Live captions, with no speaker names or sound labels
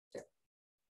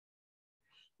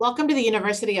Welcome to the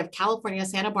University of California,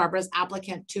 Santa Barbara's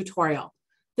applicant tutorial.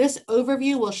 This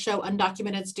overview will show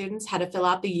undocumented students how to fill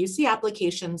out the UC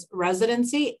application's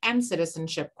residency and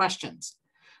citizenship questions.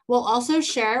 We'll also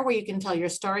share where you can tell your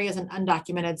story as an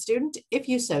undocumented student if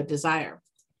you so desire.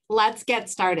 Let's get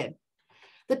started.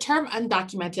 The term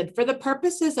undocumented, for the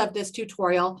purposes of this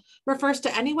tutorial, refers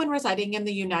to anyone residing in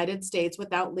the United States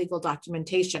without legal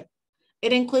documentation.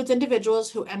 It includes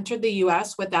individuals who entered the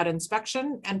U.S. without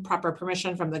inspection and proper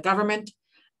permission from the government,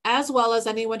 as well as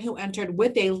anyone who entered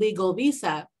with a legal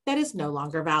visa that is no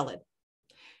longer valid.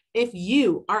 If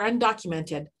you are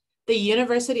undocumented, the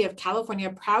University of California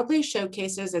proudly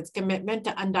showcases its commitment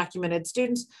to undocumented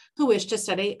students who wish to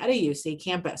study at a UC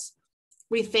campus.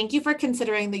 We thank you for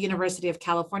considering the University of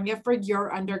California for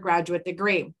your undergraduate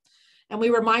degree. And we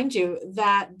remind you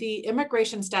that the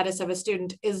immigration status of a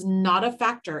student is not a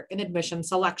factor in admission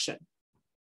selection.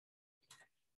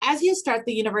 As you start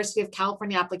the University of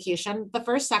California application, the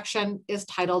first section is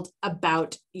titled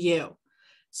About You.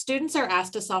 Students are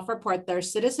asked to self-report their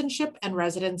citizenship and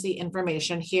residency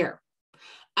information here.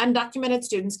 Undocumented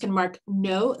students can mark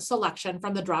no selection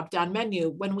from the drop-down menu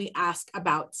when we ask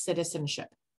about citizenship.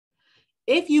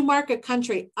 If you mark a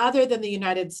country other than the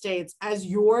United States as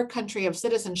your country of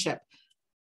citizenship,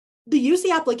 the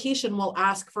UC application will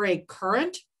ask for a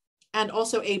current and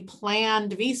also a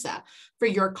planned visa for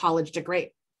your college degree.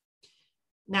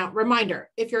 Now, reminder,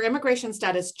 if your immigration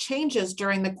status changes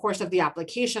during the course of the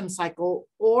application cycle,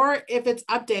 or if it's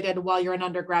updated while you're an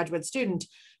undergraduate student,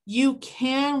 you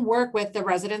can work with the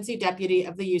residency deputy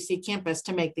of the UC campus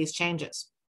to make these changes.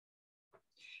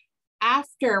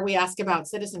 After we ask about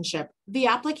citizenship, the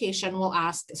application will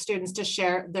ask students to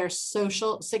share their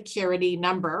Social Security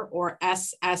number, or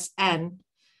SSN,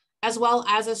 as well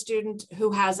as a student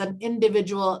who has an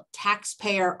individual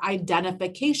taxpayer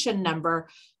identification number,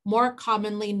 more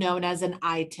commonly known as an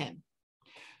ITIN.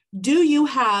 Do you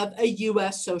have a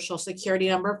U.S. Social Security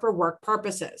number for work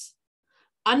purposes?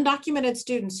 Undocumented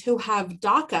students who have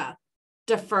DACA,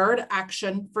 Deferred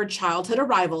Action for Childhood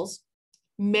Arrivals,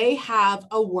 may have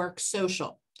a work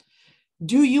social.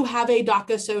 Do you have a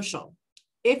DACA social?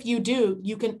 If you do,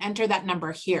 you can enter that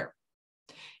number here.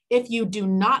 If you do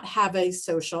not have a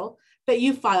social, but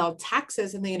you filed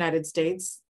taxes in the United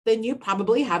States, then you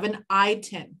probably have an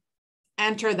ITIN.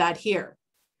 Enter that here.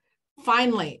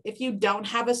 Finally, if you don't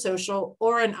have a social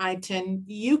or an ITIN,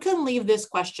 you can leave this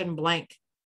question blank.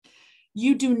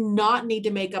 You do not need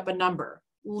to make up a number.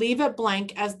 Leave it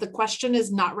blank, as the question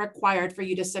is not required for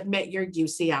you to submit your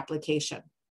UC application.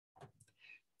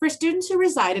 For students who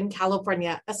reside in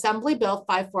California, Assembly Bill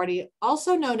 540,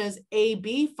 also known as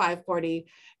AB 540,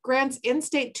 grants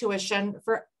in-state tuition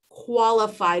for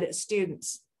qualified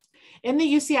students. In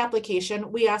the UC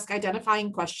application, we ask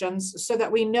identifying questions so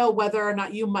that we know whether or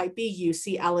not you might be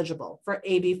UC eligible for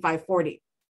AB 540.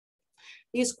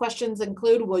 These questions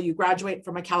include, will you graduate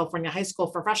from a California high school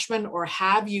for freshmen, or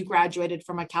have you graduated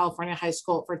from a California high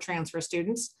school for transfer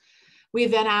students? We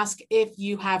then ask if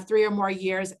you have 3 or more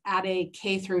years at a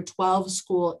K through 12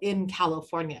 school in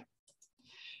California.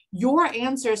 Your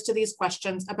answers to these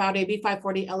questions about AB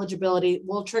 540 eligibility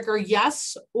will trigger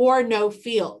yes or no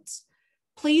fields.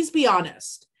 Please be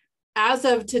honest. As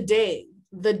of today,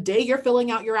 the day you're filling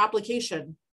out your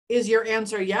application, is your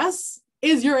answer yes?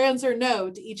 Is your answer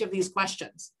no to each of these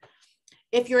questions?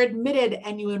 If you're admitted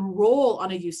and you enroll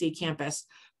on a UC campus,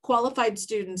 qualified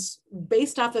students,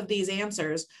 based off of these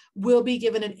answers, will be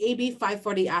given an AB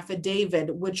 540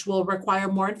 affidavit, which will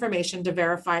require more information to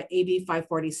verify AB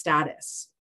 540 status.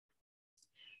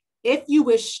 If you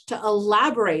wish to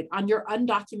elaborate on your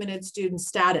undocumented student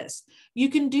status, you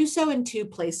can do so in 2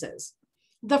 places.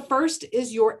 The first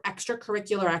is your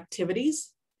extracurricular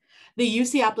activities. The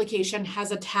UC application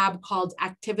has a tab called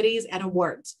Activities and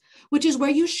Awards, which is where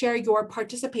you share your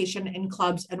participation in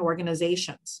clubs and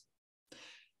organizations.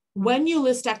 When you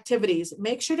list activities,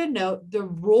 make sure to note the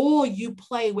role you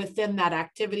play within that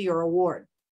activity or award.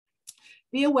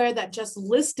 Be aware that just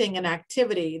listing an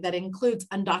activity that includes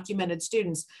undocumented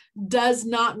students does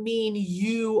not mean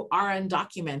you are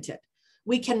undocumented.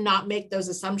 We cannot make those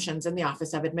assumptions in the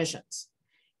Office of Admissions.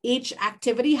 Each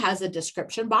activity has a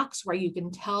description box where you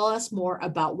can tell us more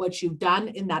about what you've done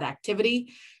in that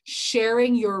activity,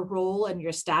 sharing your role and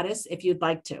your status if you'd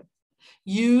like to.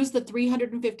 Use the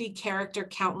 350 character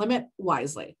count limit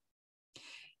wisely.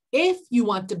 If you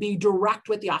want to be direct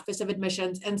with the Office of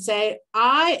Admissions and say,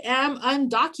 I am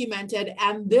undocumented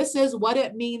and this is what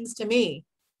it means to me,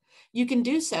 you can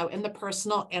do so in the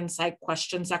Personal Insight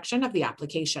question section of the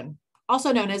application,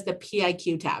 also known as the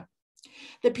PIQ tab.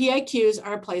 The PIQs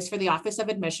are a place for the Office of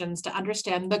Admissions to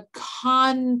understand the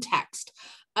context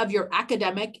of your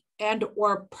academic and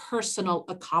or personal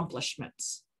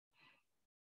accomplishments.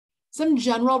 Some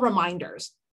general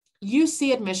reminders.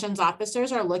 UC admissions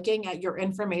officers are looking at your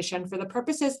information for the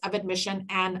purposes of admission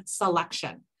and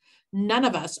selection. None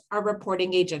of us are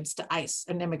reporting agents to ICE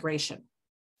and immigration.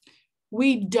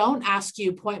 We don't ask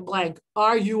you point blank,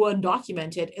 are you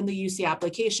undocumented in the UC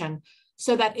application,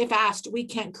 so that if asked, we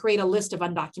can't create a list of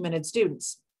undocumented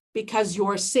students, because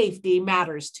your safety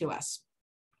matters to us.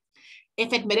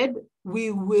 If admitted,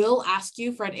 we will ask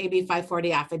you for an AB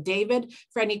 540 affidavit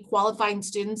for any qualifying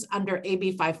students under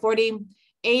AB 540,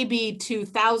 AB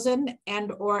 2000,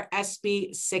 and or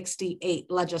SB 68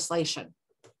 legislation.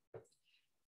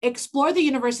 Explore the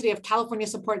University of California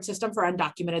support system for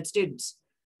undocumented students.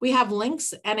 We have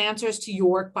links and answers to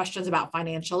your questions about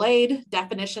financial aid,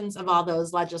 definitions of all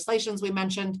those legislations we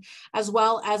mentioned, as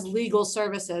well as legal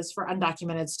services for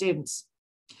undocumented students.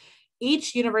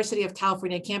 Each University of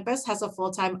California campus has a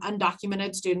full-time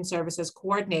undocumented student services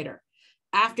coordinator.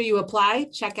 After you apply,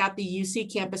 check out the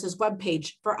UC campus's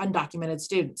webpage for undocumented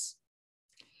students.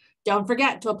 Don't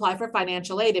forget to apply for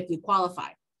financial aid if you qualify.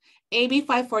 AB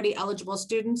 540 eligible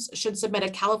students should submit a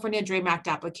California DREAM Act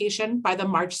application by the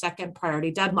March 2nd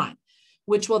priority deadline,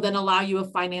 which will then allow you a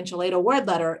financial aid award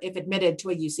letter if admitted to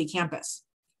a UC campus.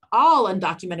 All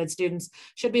undocumented students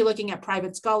should be looking at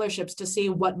private scholarships to see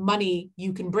what money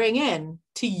you can bring in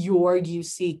to your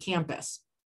UC campus.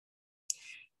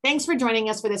 Thanks for joining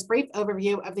us for this brief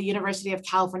overview of the University of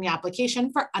California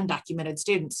application for undocumented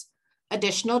students.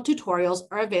 Additional tutorials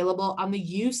are available on the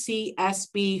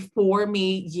UCSB For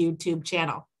Me YouTube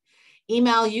channel.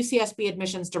 Email UCSB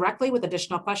admissions directly with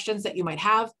additional questions that you might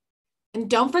have. And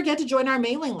don't forget to join our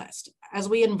mailing list as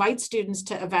we invite students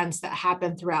to events that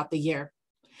happen throughout the year.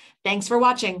 Thanks for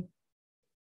watching.